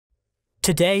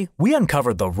Today, we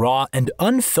uncover the raw and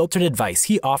unfiltered advice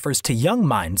he offers to young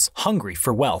minds hungry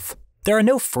for wealth. There are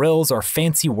no frills or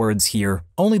fancy words here,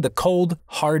 only the cold,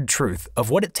 hard truth of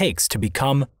what it takes to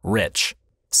become rich.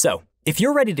 So, if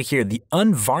you're ready to hear the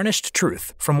unvarnished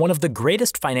truth from one of the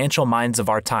greatest financial minds of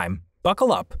our time,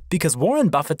 buckle up, because Warren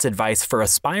Buffett's advice for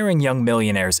aspiring young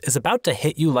millionaires is about to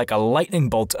hit you like a lightning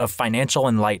bolt of financial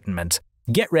enlightenment.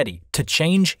 Get ready to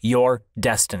change your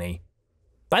destiny.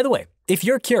 By the way, if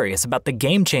you're curious about the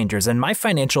game changers in my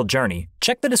financial journey,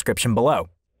 check the description below.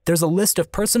 There's a list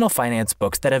of personal finance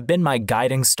books that have been my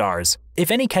guiding stars. If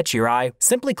any catch your eye,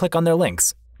 simply click on their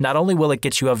links. Not only will it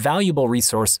get you a valuable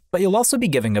resource, but you'll also be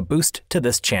giving a boost to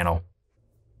this channel.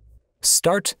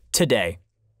 Start today.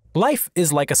 Life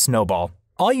is like a snowball.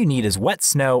 All you need is wet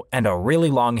snow and a really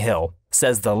long hill,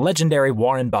 says the legendary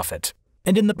Warren Buffett.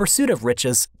 And in the pursuit of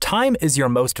riches, time is your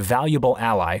most valuable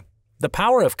ally. The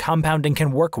power of compounding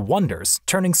can work wonders,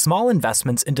 turning small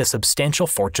investments into substantial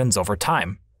fortunes over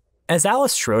time. As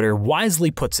Alice Schroeder wisely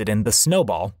puts it in The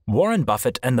Snowball, Warren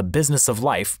Buffett and the Business of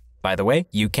Life, by the way,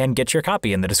 you can get your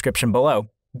copy in the description below,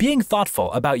 being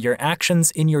thoughtful about your actions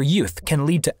in your youth can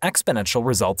lead to exponential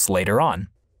results later on.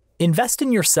 Invest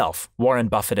in yourself, Warren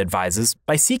Buffett advises,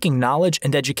 by seeking knowledge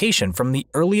and education from the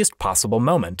earliest possible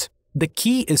moment. The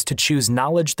key is to choose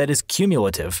knowledge that is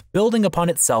cumulative, building upon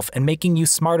itself and making you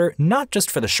smarter not just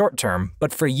for the short term,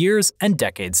 but for years and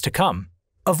decades to come.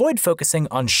 Avoid focusing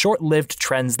on short-lived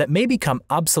trends that may become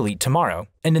obsolete tomorrow,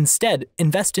 and instead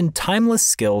invest in timeless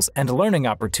skills and learning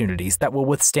opportunities that will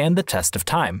withstand the test of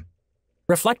time.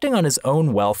 Reflecting on his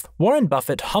own wealth, Warren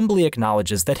Buffett humbly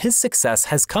acknowledges that his success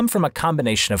has come from a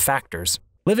combination of factors.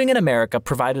 Living in America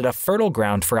provided a fertile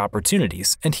ground for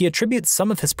opportunities, and he attributes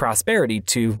some of his prosperity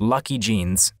to lucky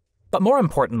genes. But more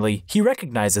importantly, he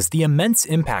recognizes the immense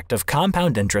impact of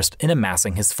compound interest in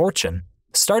amassing his fortune.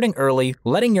 Starting early,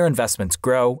 letting your investments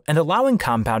grow, and allowing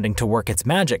compounding to work its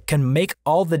magic can make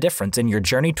all the difference in your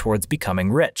journey towards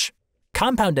becoming rich.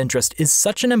 Compound interest is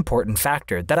such an important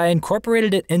factor that I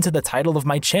incorporated it into the title of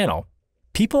my channel.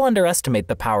 People underestimate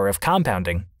the power of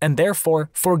compounding, and therefore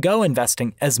forego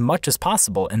investing as much as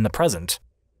possible in the present.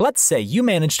 Let's say you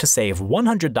manage to save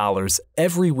 $100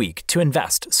 every week to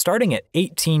invest starting at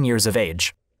 18 years of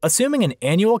age. Assuming an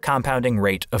annual compounding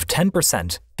rate of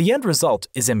 10%, the end result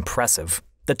is impressive.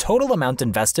 The total amount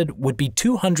invested would be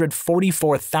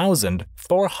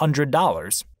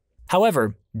 $244,400.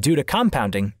 However, due to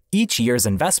compounding, each year's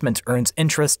investment earns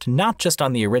interest not just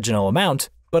on the original amount,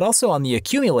 but also on the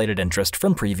accumulated interest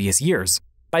from previous years.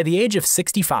 By the age of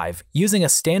 65, using a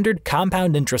standard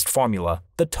compound interest formula,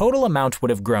 the total amount would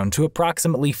have grown to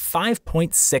approximately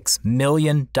 $5.6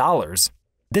 million.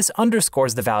 This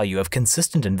underscores the value of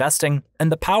consistent investing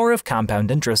and the power of compound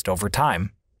interest over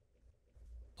time.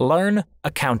 Learn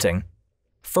accounting.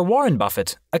 For Warren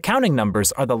Buffett, accounting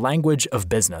numbers are the language of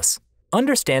business.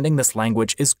 Understanding this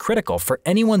language is critical for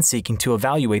anyone seeking to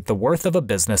evaluate the worth of a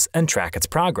business and track its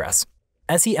progress.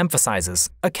 As he emphasizes,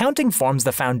 accounting forms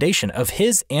the foundation of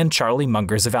his and Charlie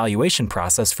Munger's evaluation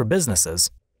process for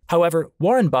businesses. However,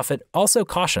 Warren Buffett also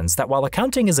cautions that while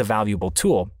accounting is a valuable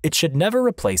tool, it should never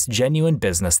replace genuine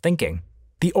business thinking.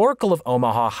 The Oracle of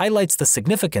Omaha highlights the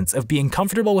significance of being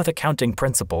comfortable with accounting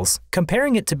principles,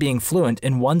 comparing it to being fluent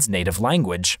in one's native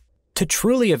language. To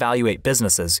truly evaluate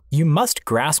businesses, you must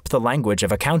grasp the language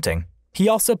of accounting. He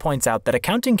also points out that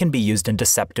accounting can be used in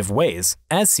deceptive ways,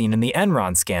 as seen in the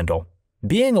Enron scandal.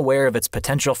 Being aware of its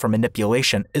potential for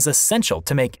manipulation is essential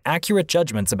to make accurate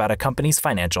judgments about a company's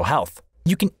financial health.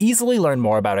 You can easily learn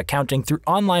more about accounting through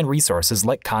online resources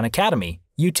like Khan Academy,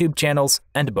 YouTube channels,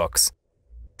 and books.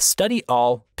 Study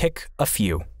all, pick a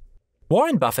few.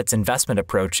 Warren Buffett's investment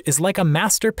approach is like a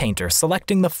master painter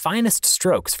selecting the finest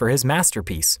strokes for his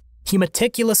masterpiece. He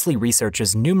meticulously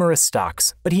researches numerous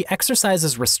stocks, but he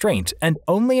exercises restraint and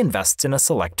only invests in a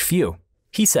select few.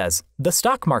 He says, "The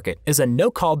stock market is a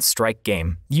no-called strike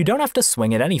game. You don't have to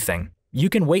swing at anything. You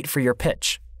can wait for your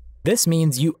pitch. This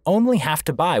means you only have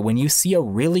to buy when you see a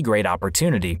really great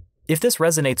opportunity. If this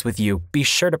resonates with you, be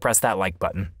sure to press that like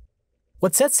button."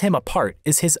 What sets him apart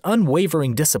is his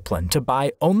unwavering discipline to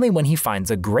buy only when he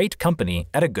finds a great company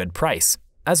at a good price.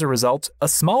 As a result, a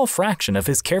small fraction of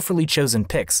his carefully chosen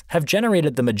picks have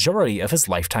generated the majority of his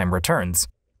lifetime returns.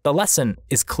 The lesson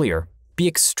is clear. Be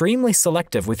extremely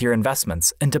selective with your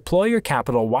investments and deploy your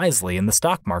capital wisely in the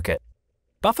stock market.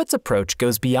 Buffett's approach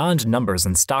goes beyond numbers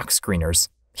and stock screeners.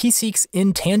 He seeks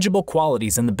intangible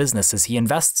qualities in the businesses he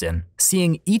invests in,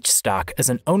 seeing each stock as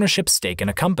an ownership stake in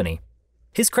a company.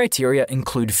 His criteria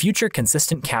include future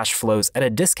consistent cash flows at a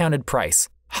discounted price,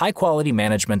 high-quality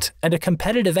management, and a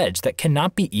competitive edge that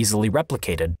cannot be easily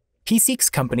replicated. He seeks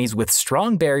companies with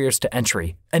strong barriers to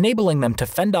entry, enabling them to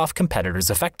fend off competitors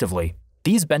effectively.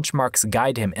 These benchmarks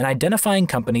guide him in identifying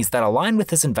companies that align with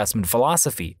his investment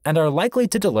philosophy and are likely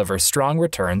to deliver strong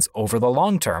returns over the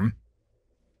long term.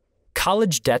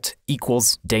 College debt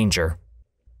equals danger.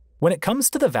 When it comes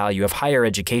to the value of higher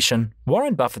education,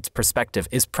 Warren Buffett's perspective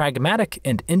is pragmatic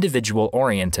and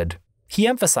individual-oriented. He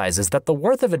emphasizes that the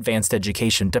worth of advanced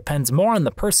education depends more on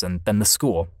the person than the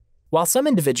school. While some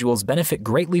individuals benefit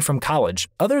greatly from college,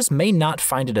 others may not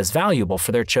find it as valuable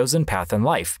for their chosen path in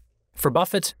life. For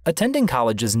Buffett, attending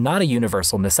college is not a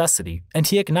universal necessity, and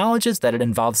he acknowledges that it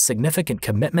involves significant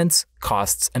commitments,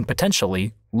 costs, and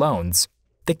potentially loans.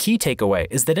 The key takeaway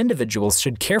is that individuals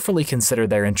should carefully consider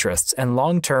their interests and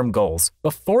long-term goals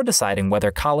before deciding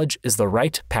whether college is the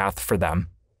right path for them.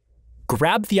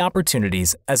 Grab the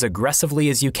opportunities as aggressively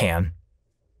as you can.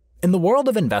 In the world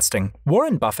of investing,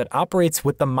 Warren Buffett operates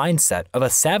with the mindset of a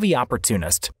savvy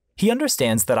opportunist. He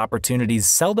understands that opportunities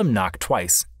seldom knock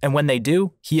twice, and when they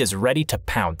do, he is ready to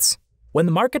pounce. When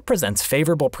the market presents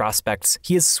favorable prospects,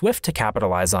 he is swift to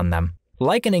capitalize on them,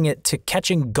 likening it to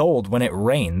catching gold when it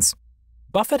rains.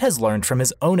 Buffett has learned from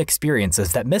his own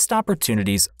experiences that missed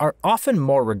opportunities are often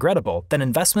more regrettable than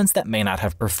investments that may not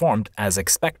have performed as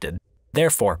expected.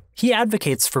 Therefore, he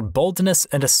advocates for boldness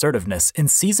and assertiveness in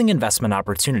seizing investment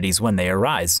opportunities when they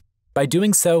arise. By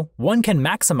doing so, one can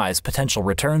maximize potential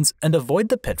returns and avoid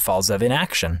the pitfalls of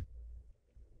inaction.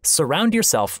 Surround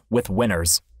yourself with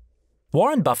winners.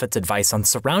 Warren Buffett's advice on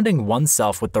surrounding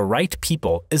oneself with the right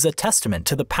people is a testament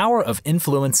to the power of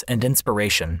influence and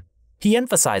inspiration. He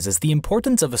emphasizes the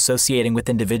importance of associating with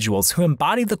individuals who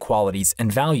embody the qualities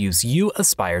and values you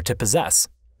aspire to possess.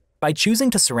 By choosing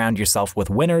to surround yourself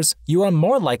with winners, you are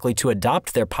more likely to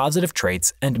adopt their positive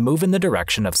traits and move in the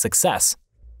direction of success.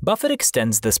 Buffett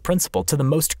extends this principle to the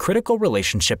most critical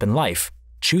relationship in life,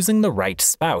 choosing the right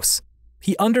spouse.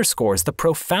 He underscores the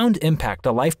profound impact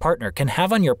a life partner can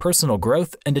have on your personal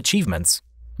growth and achievements.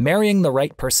 Marrying the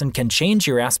right person can change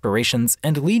your aspirations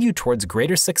and lead you towards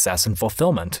greater success and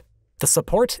fulfillment. The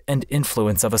support and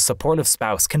influence of a supportive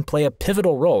spouse can play a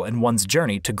pivotal role in one's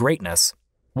journey to greatness.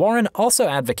 Warren also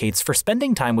advocates for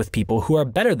spending time with people who are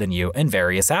better than you in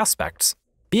various aspects.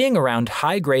 Being around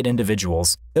high-grade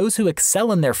individuals, those who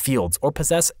excel in their fields or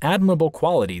possess admirable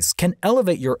qualities, can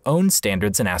elevate your own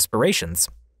standards and aspirations.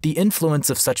 The influence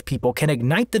of such people can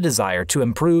ignite the desire to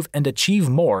improve and achieve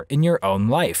more in your own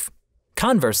life.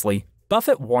 Conversely,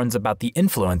 Buffett warns about the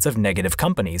influence of negative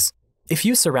companies. If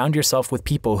you surround yourself with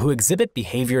people who exhibit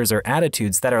behaviors or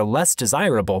attitudes that are less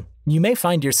desirable, you may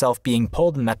find yourself being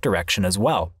pulled in that direction as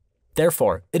well.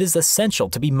 Therefore, it is essential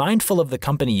to be mindful of the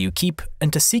company you keep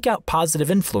and to seek out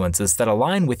positive influences that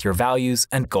align with your values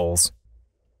and goals.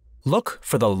 Look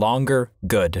for the longer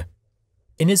good.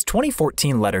 In his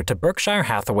 2014 letter to Berkshire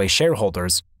Hathaway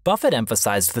shareholders, Buffett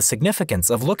emphasized the significance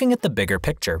of looking at the bigger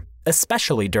picture,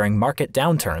 especially during market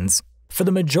downturns. For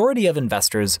the majority of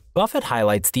investors, Buffett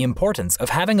highlights the importance of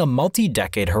having a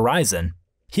multi-decade horizon.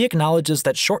 He acknowledges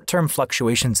that short-term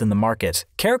fluctuations in the market,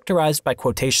 characterized by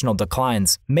quotational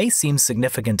declines, may seem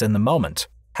significant in the moment.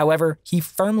 However, he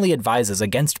firmly advises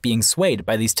against being swayed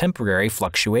by these temporary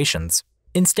fluctuations.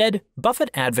 Instead,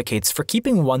 Buffett advocates for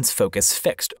keeping one's focus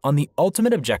fixed on the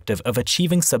ultimate objective of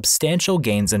achieving substantial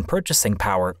gains in purchasing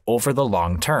power over the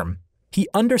long term. He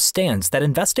understands that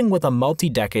investing with a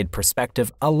multi-decade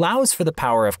perspective allows for the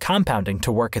power of compounding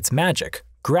to work its magic,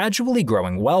 gradually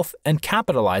growing wealth and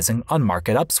capitalizing on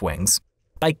market upswings.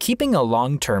 By keeping a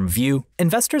long-term view,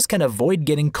 investors can avoid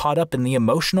getting caught up in the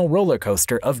emotional roller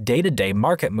coaster of day-to-day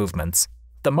market movements.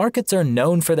 The markets are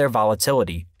known for their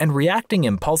volatility, and reacting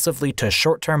impulsively to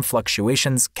short-term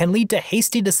fluctuations can lead to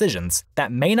hasty decisions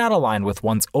that may not align with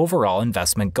one's overall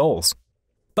investment goals.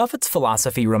 Buffett's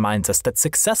philosophy reminds us that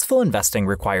successful investing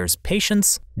requires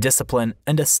patience, discipline,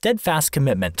 and a steadfast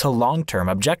commitment to long-term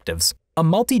objectives. A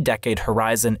multi-decade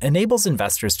horizon enables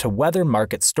investors to weather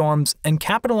market storms and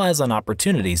capitalize on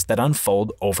opportunities that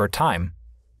unfold over time.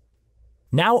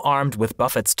 Now armed with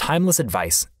Buffett's timeless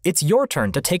advice, it's your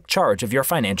turn to take charge of your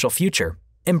financial future.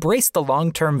 Embrace the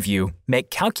long-term view,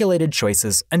 make calculated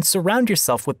choices, and surround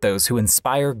yourself with those who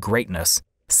inspire greatness.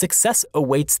 Success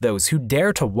awaits those who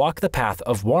dare to walk the path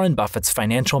of Warren Buffett's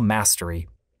financial mastery.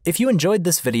 If you enjoyed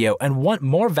this video and want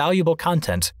more valuable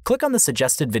content, click on the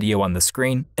suggested video on the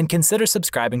screen and consider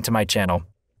subscribing to my channel.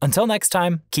 Until next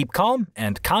time, keep calm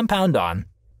and compound on.